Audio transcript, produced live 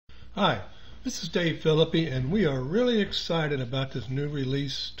Hi, this is Dave Philippi, and we are really excited about this new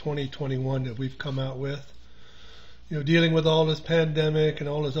release 2021 that we've come out with. You know, dealing with all this pandemic and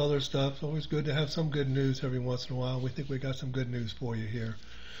all this other stuff, it's always good to have some good news every once in a while. We think we got some good news for you here.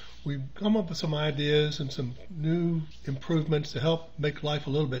 We've come up with some ideas and some new improvements to help make life a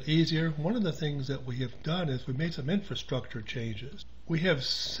little bit easier. One of the things that we have done is we've made some infrastructure changes. We have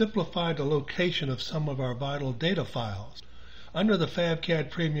simplified the location of some of our vital data files. Under the FabCAD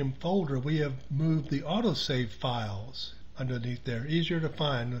Premium folder, we have moved the autosave files underneath there, easier to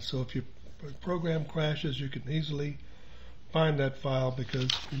find. So if your program crashes, you can easily find that file because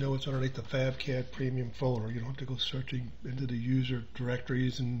you know it's underneath the FabCAD Premium folder. You don't have to go searching into the user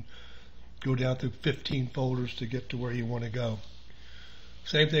directories and go down through 15 folders to get to where you want to go.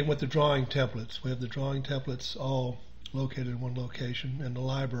 Same thing with the drawing templates. We have the drawing templates all located in one location, and the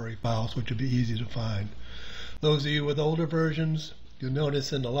library files, which would be easy to find. Those of you with older versions, you'll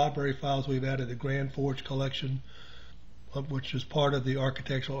notice in the library files we've added the Grand Forge collection, which is part of the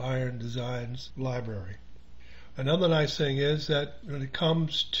Architectural Iron Designs library. Another nice thing is that when it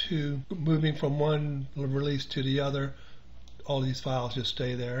comes to moving from one release to the other, all these files just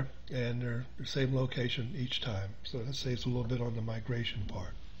stay there and they're the same location each time. So that saves a little bit on the migration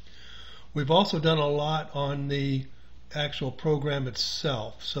part. We've also done a lot on the actual program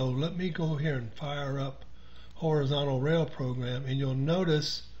itself. So let me go here and fire up horizontal rail program, and you'll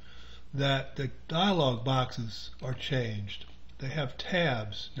notice that the dialog boxes are changed. They have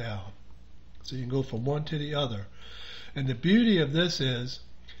tabs now, so you can go from one to the other. And the beauty of this is,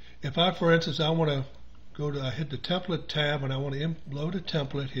 if I, for instance, I want to I hit the template tab and I want to load a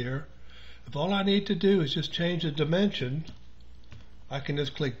template here. If all I need to do is just change the dimension, I can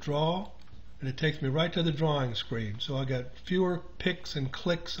just click draw, and it takes me right to the drawing screen. So I got fewer picks and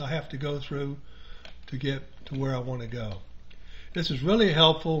clicks I have to go through to get to where I want to go. This is really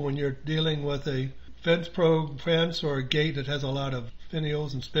helpful when you're dealing with a fence or a gate that has a lot of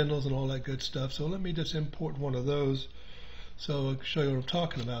finials and spindles and all that good stuff. So let me just import one of those so I can show you what I'm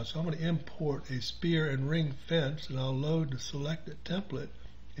talking about. So I'm going to import a spear and ring fence, and I'll load the selected template.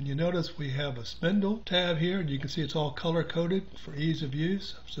 And you notice we have a spindle tab here, and you can see it's all color coded for ease of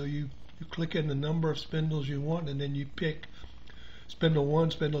use. So you click in the number of spindles you want, and then you pick spindle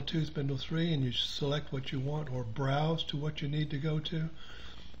 1, spindle 2, spindle 3, and you select what you want or browse to what you need to go to,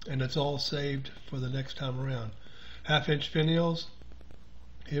 and it's all saved for the next time around. Half-inch finials,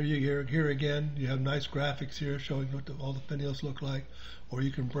 here again, you have nice graphics here showing what all the finials look like, or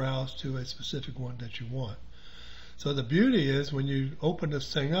you can browse to a specific one that you want. So the beauty is when you open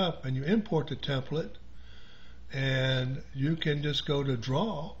this thing up and you import the template, and you can just go to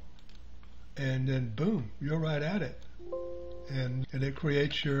draw, and then boom, you're right at it. And it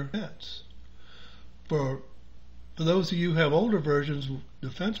creates your fence. For those of you who have older versions, the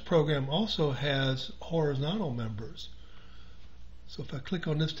fence program also has horizontal members. So if I click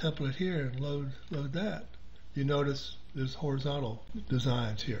on this template here and load that, you notice there's horizontal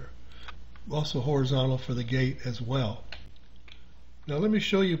designs here. Also horizontal for the gate as well. Now let me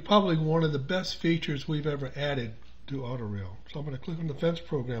show you probably one of the best features we've ever added to AutoRail. So I'm going to click on the fence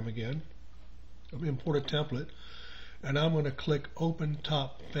program again. I'm going to import a template. And I'm going to click Open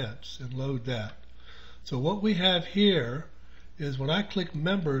Top Fence and load that. So what we have here is when I click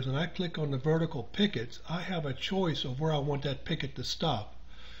Members and I click on the vertical pickets, I have a choice of where I want that picket to stop.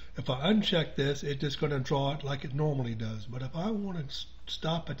 If I uncheck this, it's just going to draw it like it normally does. But if I want to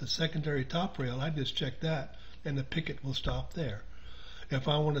stop at the secondary top rail, I just check that and the picket will stop there. If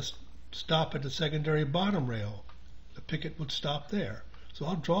I want to stop at the secondary bottom rail, the picket would stop there. So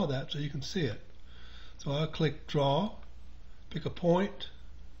I'll draw that so you can see it. So I'll click Draw, pick a point,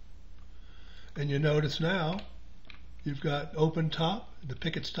 and you notice now you've got Open Top. The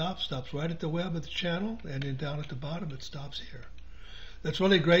picket stops right at the web of the channel, and then down at the bottom it stops here. That's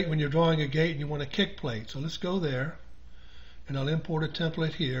really great when you're drawing a gate and you want a kick plate. So let's go there, and I'll import a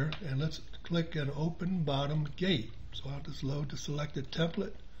template here, and let's click an Open Bottom Gate. So I'll just load the selected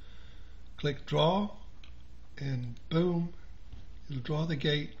template, click Draw, and boom, it'll draw the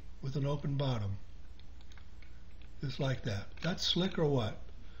gate with an open bottom. Just like that. That's slick or what?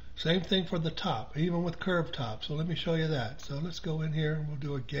 Same thing for the top, even with curved top. So let me show you that. So let's go in here and we'll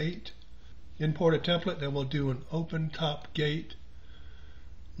do a gate. Import a template, then we'll do an open top gate.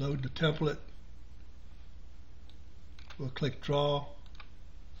 Load the template. We'll click Draw.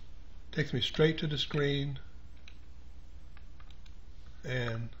 Takes me straight to the screen.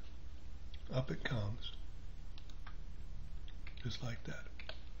 And up it comes. Just like that.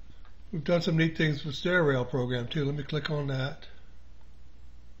 We've done some neat things with stair rail program too. Let me click on that.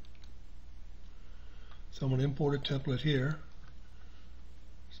 So I'm going to import a template here.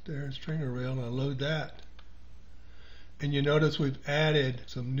 stair and stringer rail, and I load that. And you notice we've added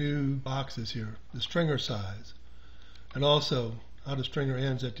some new boxes here, the stringer size, and also how the stringer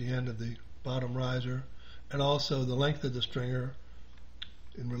ends at the end of the bottom riser, and also the length of the stringer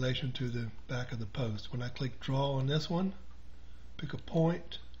in relation to the back of the post. When I click draw on this one, pick a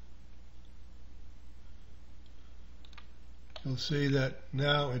point, you'll see that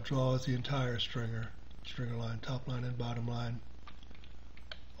now it draws the entire stringer line, top line and bottom line,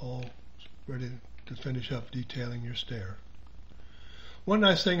 all ready to finish up detailing your stair. One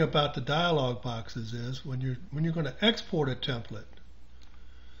nice thing about the dialog boxes is when you're going to export a template.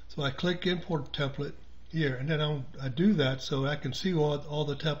 So I click import template here, and then I do that so I can see what all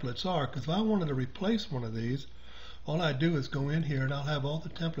the templates are, because if I wanted to replace one of these, all I do is go in here and I'll have all the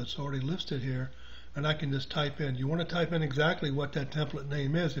templates already listed here, and I can just type in. You want to type in exactly what that template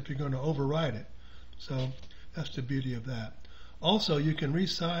name is if you're going to override it. So that's the beauty of that. Also, you can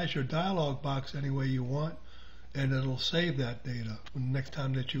resize your dialog box any way you want, and it'll save that data the next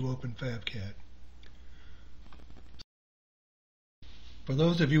time that you open FabCAD. For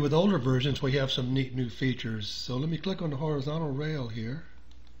those of you with older versions, we have some neat new features. So let me click on the horizontal rail here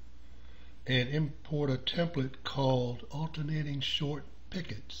and import a template called alternating short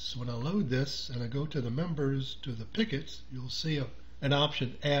pickets. When I load this and I go to the members to the pickets, you'll see an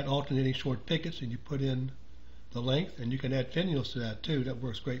option, add alternating short pickets, and you put in the length, and you can add finials to that too. That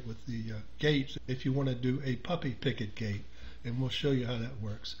works great with the gates if you want to do a puppy picket gate, and we'll show you how that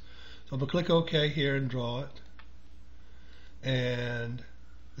works. So I'm going to click OK here and draw it, and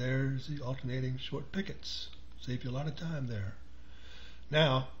there's the alternating short pickets. Save you a lot of time there.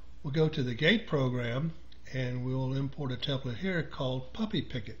 Now we'll go to the gate program and we'll import a template here called puppy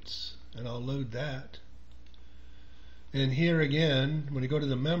pickets, and I'll load that. And here again, when you go to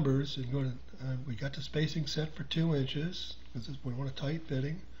the members and go to we got the spacing set for 2 inches because we want a tight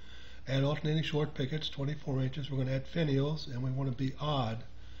fitting. Add alternating short pickets, 24 inches. We're going to add finials, and we want to be odd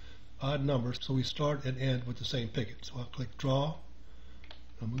numbers, so we start and end with the same picket. So I'll click draw.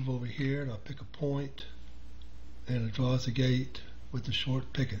 I'll move over here and I'll pick a point, and it draws the gate with the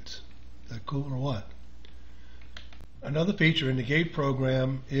short pickets. Is that cool or what? Another feature in the gate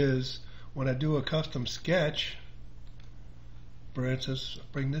program is when I do a custom sketch, for instance,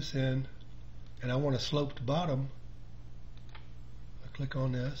 bring this in, and I want a sloped bottom. I click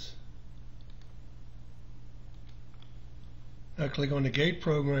on this. I click on the gate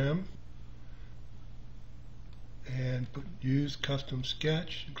program and use custom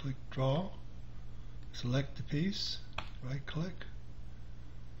sketch, and click draw, select the piece, right click,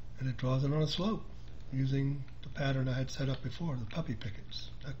 and it draws it on a slope using the pattern I had set up before, the puppy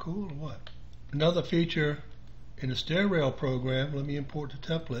pickets. Is that cool or what? Another feature in the stair rail program, let me import the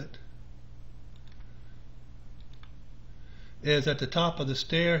template, is at the top of the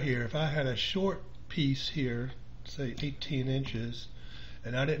stair here. If I had a short piece here, say 18 inches,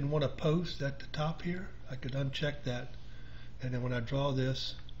 and I didn't want to post at the top here, I could uncheck that, and then when I draw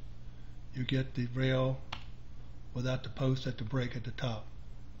this, you get the rail without the post at the break at the top.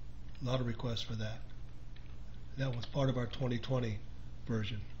 A lot of requests for that. That was part of our 2020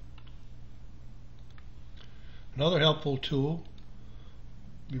 version. Another helpful tool,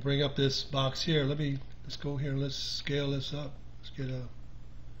 we bring up this box here. Let's go here and let's scale this up. Let's get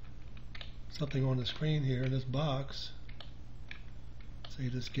something on the screen here in this box. Say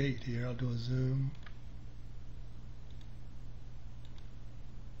this gate here, I'll do a zoom.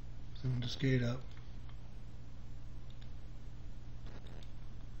 Zoom this gate up.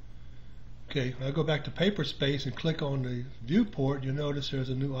 Okay, when I go back to paper space and click on the viewport, you'll notice there's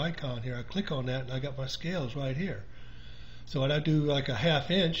a new icon here. I click on that and I got my scales right here. So when I do like a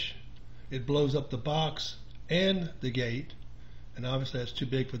 1/2 inch, it blows up the box and the gate, and obviously that's too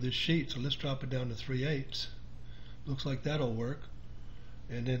big for this sheet, so let's drop it down to 3/8. Looks like that'll work,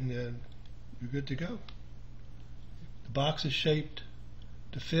 and then you're good to go. The box is shaped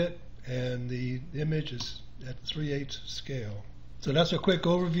to fit, and the image is at 3/8 scale. So that's a quick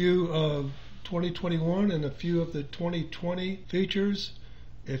overview of 2021 and a few of the 2020 features.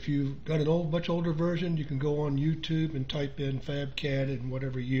 If you've got an much older version, you can go on YouTube and type in FabCAD in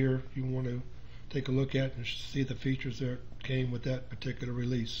whatever year you want to take a look at and see the features that came with that particular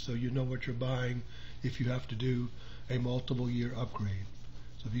release, so you know what you're buying if you have to do a multiple year upgrade.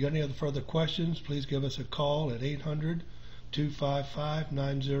 So if you got any other further questions, please give us a call at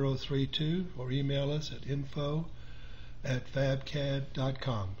 800-255-9032 or email us at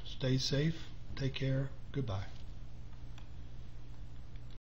info@fabcad.com. Stay safe, take care, goodbye.